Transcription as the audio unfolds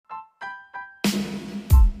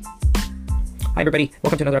Hi, everybody.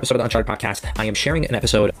 Welcome to another episode of the Uncharted Podcast. I am sharing an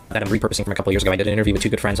episode that I'm repurposing from a couple of years ago. I did an interview with two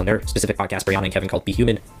good friends on their specific podcast, Brianna and Kevin, called Be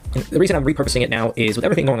Human. And the reason I'm repurposing it now is with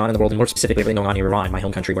everything going on in the world, and more specifically everything going on in Iran, my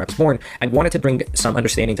home country where I was born, I wanted to bring some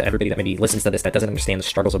understanding to everybody that maybe listens to this that doesn't understand the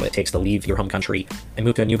struggles of what it takes to leave your home country and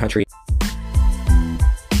move to a new country.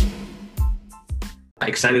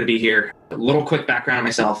 Excited to be here. A little quick background on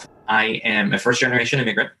myself. I am a first-generation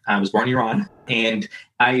immigrant. I was born in Iran, and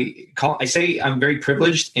I say I'm very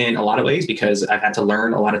privileged in a lot of ways because I've had to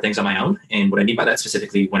learn a lot of things on my own. And what I mean by that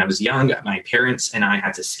specifically, when I was young, my parents and I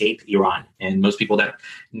had to escape Iran. And most people that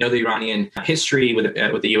know the Iranian history with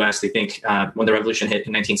the U.S., they think when the revolution hit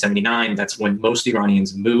in 1979, that's when most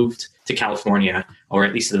Iranians moved to California, or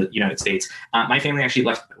at least to the United States. My family actually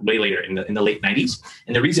left way later in the late 90s.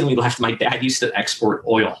 And the reason we left, my dad used to export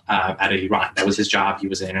oil out of Iran. That was his job. He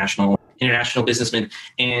was an international businessman.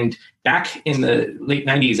 And back in the late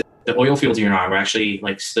 90s, the oil fields in Iran were actually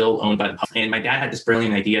still owned by the public. And my dad had this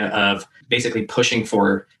brilliant idea of basically pushing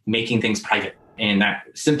for making things private. And that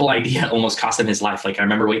simple idea almost cost him his life. I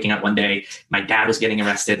remember waking up one day, my dad was getting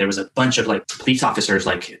arrested. There was a bunch of police officers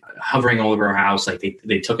hovering all over our house.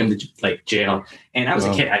 They took him to jail. And I was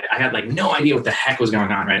a kid. I had no idea what the heck was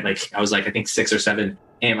going on, right? I was I think 6 or 7.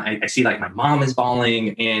 And I see my mom is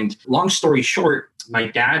bawling. And long story short, my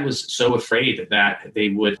dad was so afraid that they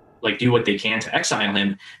would do what they can to exile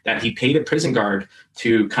him that he paid a prison guard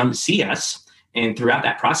to come see us. And throughout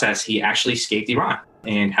that process, he actually escaped Iran.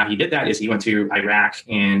 And how he did that is he went to Iraq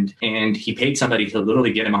and he paid somebody to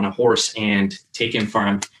literally get him on a horse and take him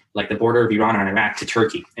from the border of Iran and Iraq to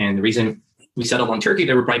Turkey. And the reason we settled on Turkey,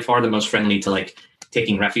 they were by far the most friendly to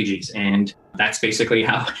taking refugees. And that's basically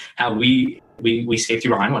how we escaped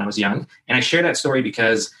Iran when I was young. And I share that story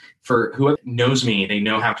because for whoever knows me, they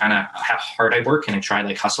know how hard I work and I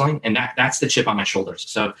try hustling. And that's the chip on my shoulders.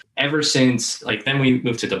 So ever since then we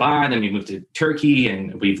moved to Dubai, then we moved to Turkey,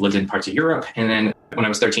 and we've lived in parts of Europe. And then when I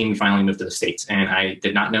was 13, we finally moved to the States. And I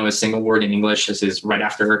did not know a single word in English. This is right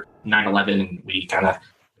after 9/11. And we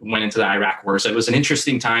went into the Iraq war. So it was an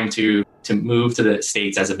interesting time to move to the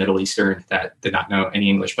States as a Middle Eastern that did not know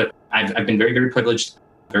any English. But I've been very, very privileged,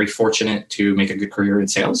 very fortunate to make a good career in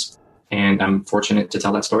sales. And I'm fortunate to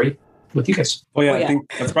tell that story with you guys. Oh yeah, I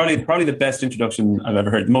think that's probably the best introduction I've ever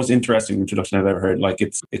heard, the most interesting introduction I've ever heard.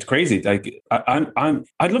 It's crazy.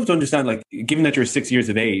 I'd love to understand, given that you're 6 years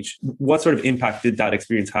of age, what sort of impact did that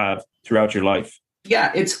experience have throughout your life?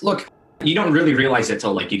 Yeah, you don't really realize it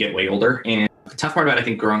till you get way older. And the tough part about, I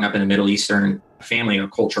think, growing up in a Middle Eastern family or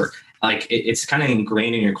culture, it's kind of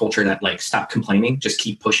ingrained in your culture that stop complaining, just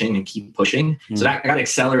keep pushing and keep pushing. Mm. So that got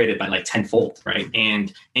accelerated by tenfold, right?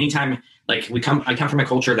 And anytime I come from a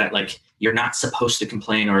culture that you're not supposed to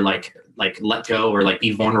complain or let go or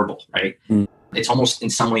be vulnerable, right? Mm. It's almost in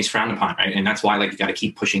some ways frowned upon, right? And that's why you got to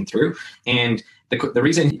keep pushing through. And the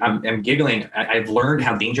reason I'm giggling, I've learned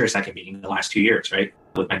how dangerous that can be in the last 2 years, right?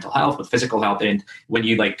 With mental health, with physical health. And when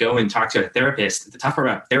you go and talk to a therapist, the tough part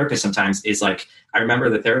about therapists sometimes is I remember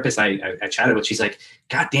the therapist I chatted with, she's like,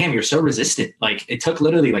 God damn, you're so resistant. It took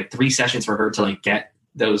literally 3 sessions for her to get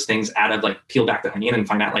those things out of peel back the onion and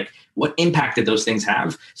find out what impact did those things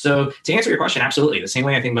have. So to answer your question, absolutely. The same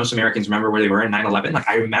way I think most Americans remember where they were in 9/11.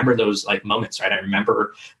 I remember those moments, right? I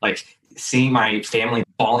remember seeing my family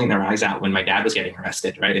bawling their eyes out when my dad was getting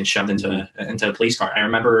arrested, right? And shoved into a police car. I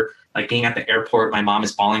remember being at the airport, my mom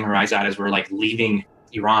is bawling her eyes out as we're leaving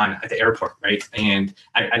Iran at the airport, right? And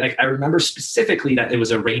I remember specifically that it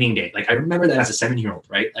was a raining day. I remember that as a 7-year-old,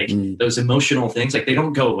 right? Those emotional things, they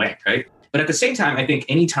don't go away, right? But at the same time, I think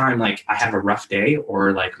anytime I have a rough day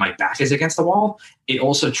or my back is against the wall, it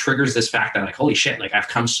also triggers this fact that holy shit, I've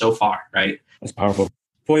come so far, right? That's powerful.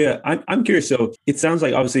 Foya, I'm curious. So it sounds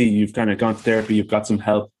like obviously you've kind of gone to therapy, you've got some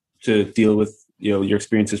help to deal with your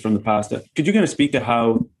experiences from the past. Could you kind of speak to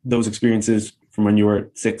how those experiences from when you were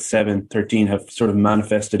 6, 7, 13 have sort of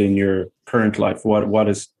manifested in your current life? What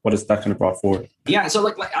is that kind of brought forward? Yeah,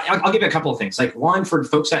 so I'll give you a couple of things. One, for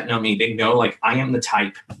folks that know me, they know I am the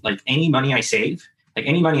type, any money I save,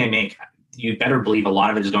 any money I make, you better believe a lot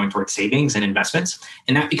of it is going towards savings and investments.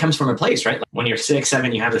 And that becomes from a place, right? When you're 6,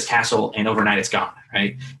 7, you have this castle and overnight it's gone,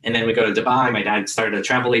 right? And then we go to Dubai. My dad started a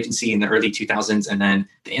travel agency in the early 2000s, and then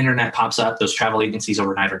the internet pops up. Those travel agencies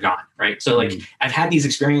overnight are gone, right? So I've had these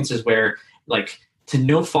experiences where to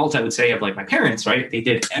no fault, I would say, of my parents, right? They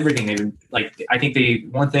did everything. They would I think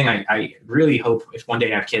one thing I really hope if one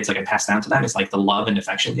day I have kids, I pass down to them is the love and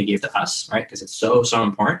affection they gave to us, right? Because it's so, so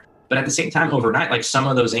important. But at the same time, overnight, some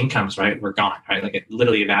of those incomes, right, were gone, right? It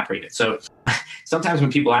literally evaporated. So sometimes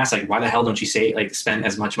when people ask like, why the hell don't you say like spend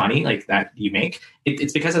as much money like that you make?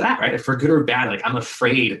 It's because of that, right? For good or bad, like I'm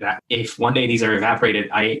afraid that if one day these are evaporated,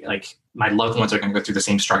 my loved ones are going to go through the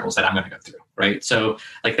same struggles that I'm going to go through, right? So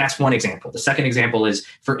like that's one example. The second example is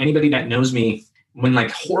for anybody that knows me, when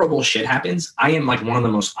like horrible shit happens, I am like one of the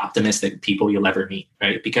most optimistic people you'll ever meet,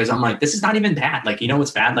 right? Because I'm like, this is not even bad. Like, you know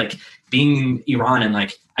what's bad? Like being in Iran and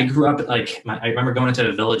like, I grew up like, I remember going into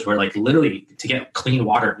a village where like literally to get clean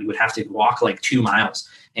water, we would have to walk like 2 miles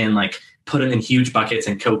and like put it in huge buckets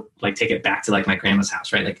and like take it back to like my grandma's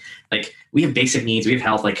house, right? Like we have basic needs, we have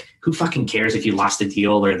health, like who fucking cares if you lost a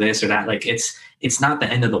deal or this or that? Like it's not the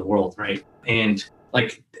end of the world, right? And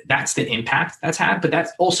like, that's the impact that's had, but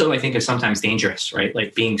that's also, I think, is sometimes dangerous, right?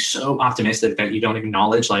 Like being so optimistic that you don't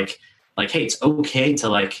acknowledge like, hey, it's okay to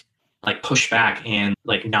like push back and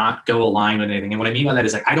like not go align with anything. And what I mean by that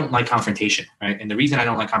is like, I don't like confrontation, right? And the reason I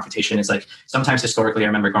don't like confrontation is like, sometimes historically, I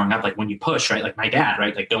remember growing up, like when you push, right? Like my dad,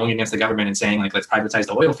 right? Like going against the government and saying like, let's privatize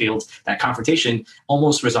the oil fields, that confrontation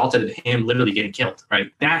almost resulted in him literally getting killed,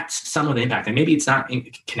 right? That's some of the impact. And maybe it's not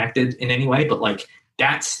connected in any way, but like,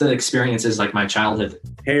 that's the experiences like my childhood.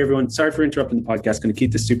 Hey everyone, sorry for interrupting the podcast. Going to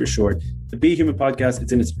keep this super short. The Be Human podcast,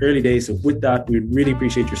 it's in its early days. So with that, we really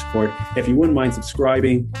appreciate your support. If you wouldn't mind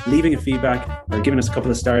subscribing, leaving a feedback or giving us a couple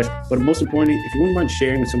of stars. But most importantly, if you wouldn't mind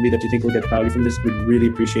sharing with somebody that you think will get value from this, we'd really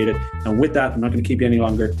appreciate it. And with that, I'm not going to keep you any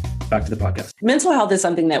longer. Back to the podcast. Mental health is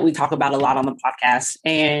something that we talk about a lot on the podcast.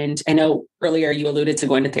 And I know earlier you alluded to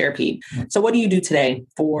going to therapy. So what do you do today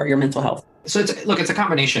for your mental health? So it's a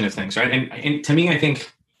combination of things, right? And to me, I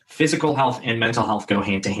think physical health and mental health go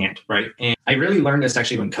hand to hand, right? And I really learned this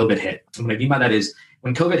actually when COVID hit. And what I mean by that is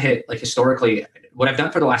when COVID hit, like historically, what I've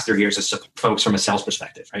done for the last 3 years is support folks from a sales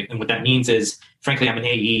perspective, right? And what that means is, frankly, I'm an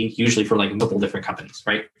AE usually for like multiple different companies,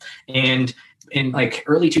 right? And in like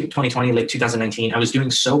early 2020, late 2019, I was doing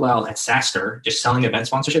so well at SaaStr, just selling event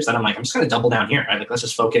sponsorships that I'm like, I'm just going to double down here, right? Like, let's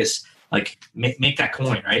just focus, like make that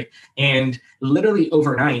coin, right? And literally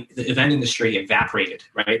overnight, the event industry evaporated,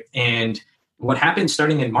 right? And what happened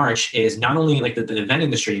starting in March is not only like the event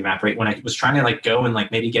industry evaporate, when I was trying to like go and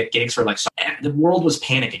like maybe get gigs for like, the world was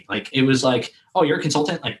panicking. Like it was like, oh, you're a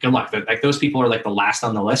consultant? Like good luck. Like those people are like the last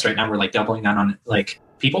on the list right now. We're like doubling down on like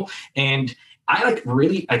people. And I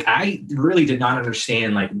really did not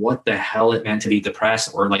understand like what the hell it meant to be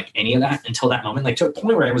depressed or like any of that until that moment, like to a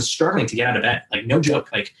point where I was struggling to get out of bed. Like no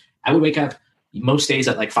joke. Like I would wake up most days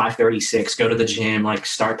at like 5:36, go to the gym, like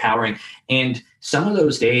start powering. And some of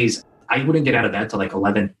those days I wouldn't get out of bed till like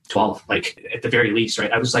 11, 12, like at the very least,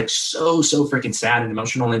 right? I was like so freaking sad and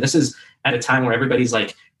emotional. And this is at a time where everybody's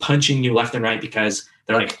like punching you left and right because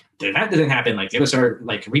they're like, the event didn't happen, like give us our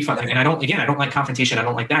like refund. And I don't like confrontation. I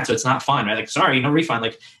don't like that. So it's not fun, right? Like, sorry, no refund.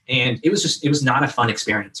 Like, and it was not a fun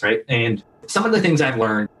experience, right? And some of the things I've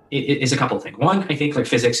learned is a couple of things. One, I think like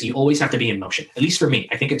physics, you always have to be in motion. At least for me,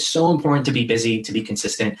 I think it's so important to be busy, to be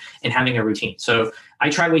consistent, and having a routine. So I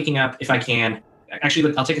try waking up if I can.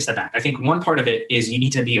 Actually, I'll take a step back. I think one part of it is you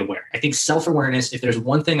need to be aware. I think self-awareness, if there's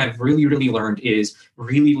one thing I've really learned, is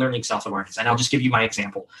really learning self-awareness. And I'll just give you my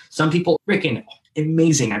example. Some people freaking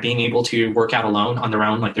amazing at being able to work out alone on their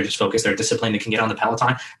own. Like they're just focused, they're disciplined, they can get on the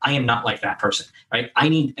Peloton. I am not like that person, right? I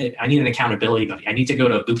need an accountability buddy. I need to go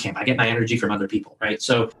to a boot camp. I get my energy from other people, right?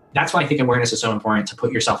 So that's why I think awareness is so important, to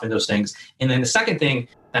put yourself in those things. And then the second thing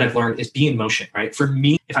that I've learned is be in motion, right? For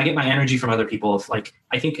me, if I get my energy from other people, if like,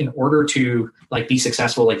 I think in order to like be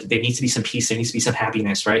successful, like there needs to be some peace, there needs to be some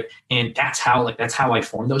happiness, right? And that's how I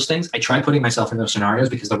form those things. I try putting myself in those scenarios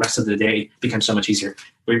because the rest of the day becomes so much easier.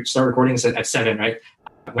 We start recording this at 7, right?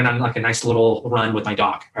 I went on like a nice little run with my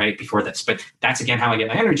dog, right, before this. But that's again how I get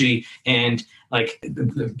my energy. And like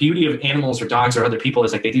the beauty of animals or dogs or other people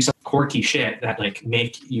is like they do some quirky shit that like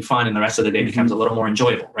make you fun, and the rest of the day becomes a little more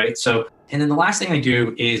enjoyable, right? So, and then the last thing I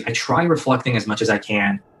do is I try reflecting as much as I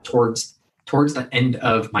can towards the end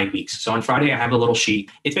of my weeks. So on Friday, I have a little sheet.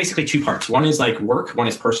 It's basically 2 parts. One is like work. One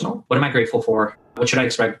is personal. What am I grateful for? What should I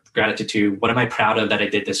expect gratitude to? What am I proud of that I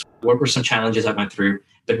did this? What were some challenges I went through?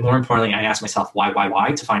 But more importantly, I ask myself, why,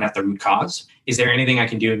 to find out the root cause. Is there anything I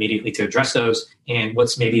can do immediately to address those? And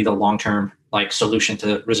what's maybe the long-term like solution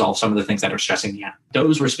to resolve some of the things that are stressing me out?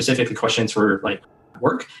 Those were specifically questions for like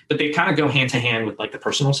work, but they kind of go hand to hand with like the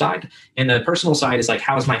personal side. And the personal side is like,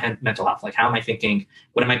 how is my mental health? Like, how am I thinking?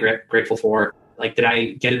 What am I grateful for? Like, did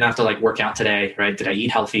I get enough to like work out today, right? Did I eat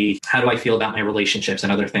healthy? How do I feel about my relationships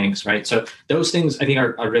and other things, right? So those things I think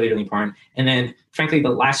are really important. And then frankly, the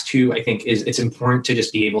last 2, I think is it's important to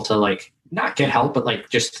just be able to like, not get help, but like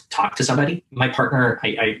just talk to somebody. My partner,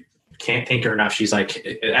 I can't thank her enough. She's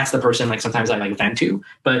like, that's the person like sometimes I like vent to.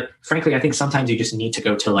 But frankly, I think sometimes you just need to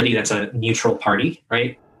go to somebody that's a neutral party,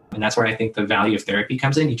 right? And that's where I think the value of therapy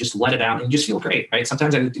comes in. You just let it out and you just feel great, right?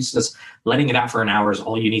 Sometimes it's just letting it out for an hour is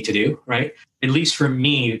all you need to do, right? At least for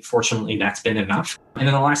me, fortunately, that's been enough. And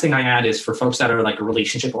then the last thing I add is for folks that are like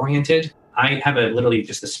relationship oriented, I have literally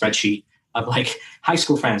just a spreadsheet of like high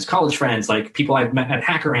school friends, college friends, like people I've met at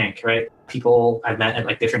HackerRank, right? People I've met at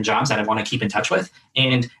like different jobs that I want to keep in touch with.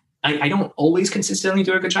 And I don't always consistently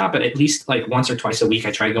do a good job, but at least like once or twice a week,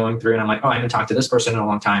 I try going through and I'm like, oh, I haven't talked to this person in a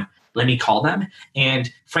long time. Let me call them.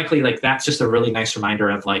 And frankly, like that's just a really nice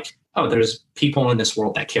reminder of like, oh, there's people in this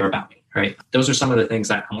world that care about me, right? Those are some of the things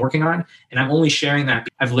that I'm working on. And I'm only sharing that.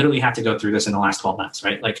 I've literally had to go through this in the last 12 months,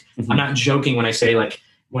 right? Like I'm not joking when I say like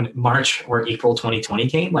when March or April 2020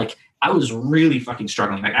 came, like I was really fucking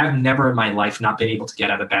struggling. Like I've never in my life not been able to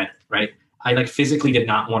get out of bed, right? I like physically did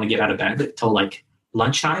not want to get out of bed till like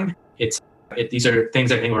lunchtime. These are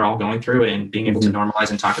things I think we're all going through, and being able to normalize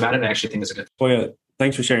and talk about it, I actually think is a good thing. Foya,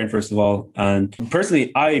 thanks for sharing, first of all. And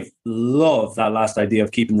personally, I love that last idea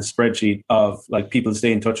of keeping the spreadsheet of like people to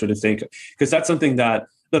stay in touch with, because that's something that,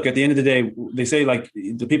 look, at the end of the day, they say like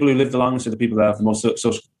the people who live the longest are the people that have the most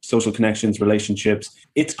social connections, relationships.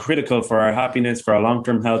 It's critical for our happiness, for our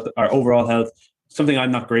long-term health, our overall health. Something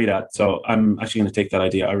I'm not great at. So I'm actually going to take that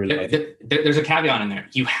idea. I really like it. There's a caveat in there.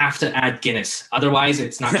 You have to add Guinness. Otherwise,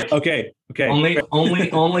 it's not like, okay.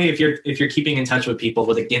 Only if you're keeping in touch with people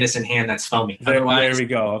with a Guinness in hand that's foamy. Otherwise, there we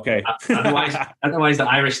go. Okay. otherwise, the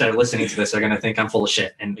Irish that are listening to this are going to think I'm full of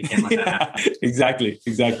shit, and we can't let that happen. Exactly.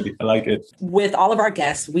 I like it. With all of our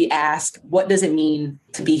guests, we ask, what does it mean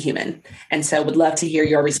to be human? And so would love to hear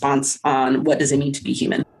your response on what does it mean to be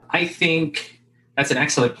human? I think that's an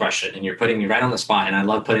excellent question, and you're putting me right on the spot. And I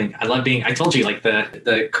love being, I told you, like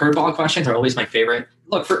the curveball questions are always my favorite.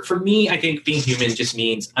 Look, for me, I think being human just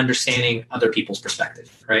means understanding other people's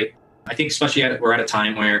perspective, right? I think especially we're at a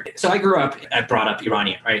time where, so I brought up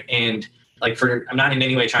Iranian, right? And like I'm not in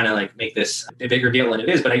any way trying to like make this a bigger deal than it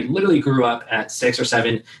is, but I literally grew up at 6 or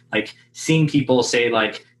 7, like seeing people say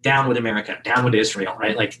like, down with America, down with Israel,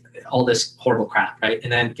 right? Like all this horrible crap, right?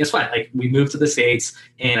 And then guess what? Like we moved to the States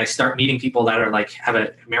and I start meeting people that are like, have an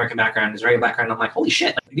American background, Israeli background. And I'm like, holy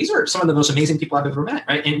shit, like, these are some of the most amazing people I've ever met,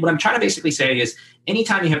 right? And what I'm trying to basically say is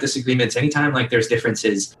anytime you have disagreements, anytime like there's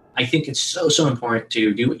differences, I think it's so important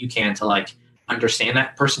to do what you can to like understand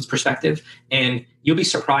that person's perspective. And you'll be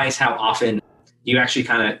surprised how often you actually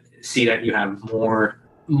kind of see that you have more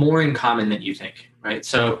in common than you think, right?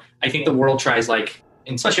 So I think the world tries like,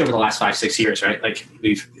 and especially over the last 5-6 years, right? Like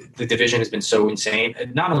the division has been so insane,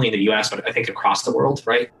 not only in the US, but I think across the world,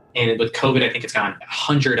 right? And with COVID, I think it's gone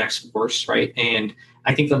 100x worse, right? And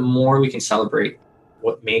I think the more we can celebrate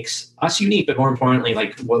what makes us unique, but more importantly,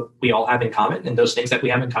 like what we all have in common, and those things that we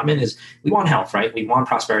have in common is we want health, right? We want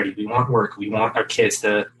prosperity, we want work, we want our kids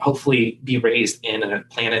to hopefully be raised in a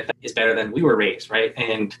planet that is better than we were raised, right?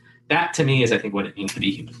 And that to me is, I think, what it means to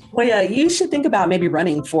be human. Well, yeah, you should think about maybe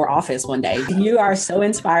running for office one day. You are so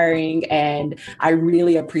inspiring, and I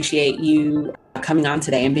really appreciate you coming on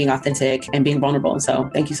today and being authentic and being vulnerable. So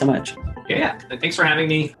thank you so much. Yeah, thanks for having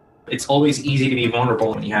me. It's always easy to be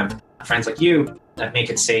vulnerable when you have friends like you that make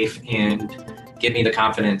it safe and give me the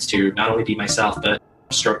confidence to not only be myself, but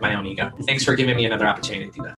stroke my own ego. Thanks for giving me another opportunity to do that.